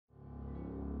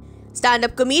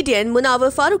Stand-up comedian Munawar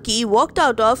Faruqui walked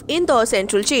out of Indore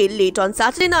Central Jail late on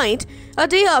Saturday night, a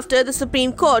day after the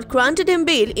Supreme Court granted him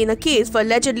bail in a case for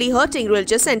allegedly hurting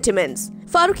religious sentiments.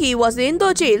 Faruqui was in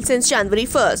Indore jail since January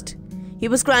 1st. He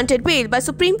was granted bail by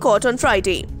Supreme Court on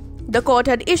Friday. The court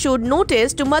had issued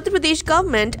notice to Madhya Pradesh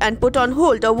government and put on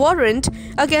hold a warrant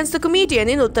against the comedian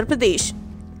in Uttar Pradesh.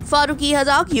 Faruqui has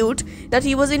argued that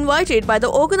he was invited by the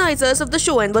organisers of the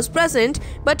show and was present,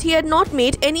 but he had not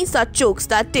made any such jokes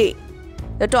that day.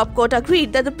 The top court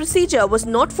agreed that the procedure was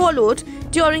not followed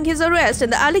during his arrest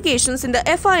and the allegations in the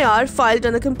FIR filed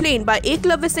on the complaint by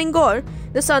Eklavya Singh Gaur,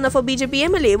 the son of a BJP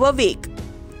MLA, were vague.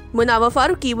 Munawar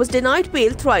Faruqui was denied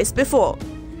bail thrice before.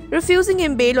 Refusing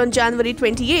him bail on January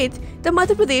 28th, the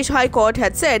Madhya Pradesh High Court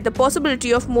had said the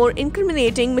possibility of more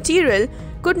incriminating material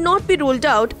could not be ruled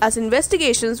out as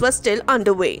investigations were still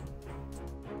underway.